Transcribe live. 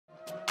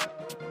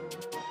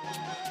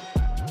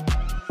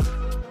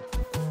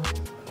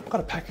Got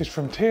a package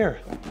from TYR.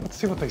 Let's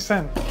see what they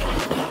sent.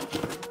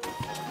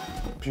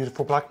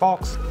 Beautiful black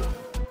box.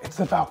 It's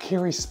the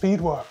Valkyrie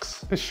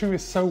Speedworks. This shoe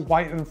is so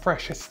white and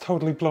fresh, it's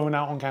totally blown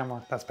out on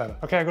camera. That's better.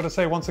 Okay, I gotta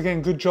say once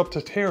again, good job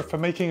to TYR for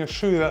making a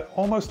shoe that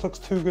almost looks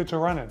too good to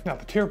run in. Now,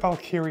 the TYR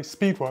Valkyrie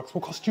Speedworks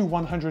will cost you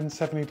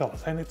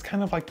 $170, and it's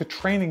kind of like the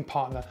training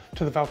partner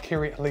to the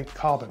Valkyrie Elite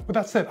Carbon. With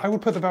that said, I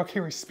would put the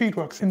Valkyrie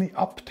Speedworks in the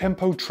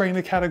up-tempo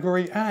trainer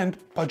category and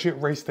budget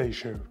race day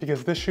shoe,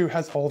 because this shoe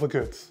has all the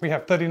goods. We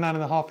have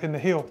 39.5 in the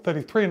heel,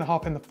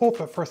 33.5 in the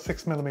forefoot for a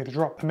 6mm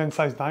drop. A men's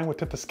size 9 would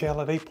tip the scale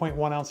at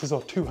 8.1 ounces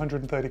or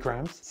 230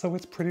 grams, so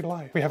it's pretty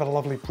light. We have a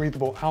lovely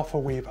breathable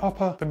Alphaweave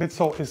upper. The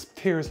midsole is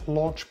TYR's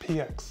Launch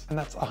PX, and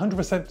that's 100%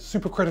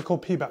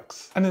 supercritical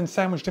Pebax. And then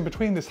sandwiched in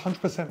between this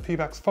 100%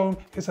 Pebax foam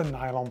is a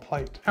nylon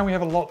plate. And we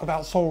have a lot of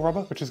outsole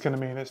rubber, which is going to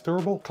mean it's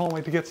durable. Can't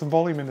wait to get some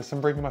volume in this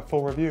and bring you my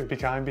full review. Be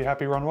kind, be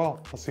happy, run well.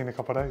 I'll see you in a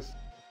couple of days.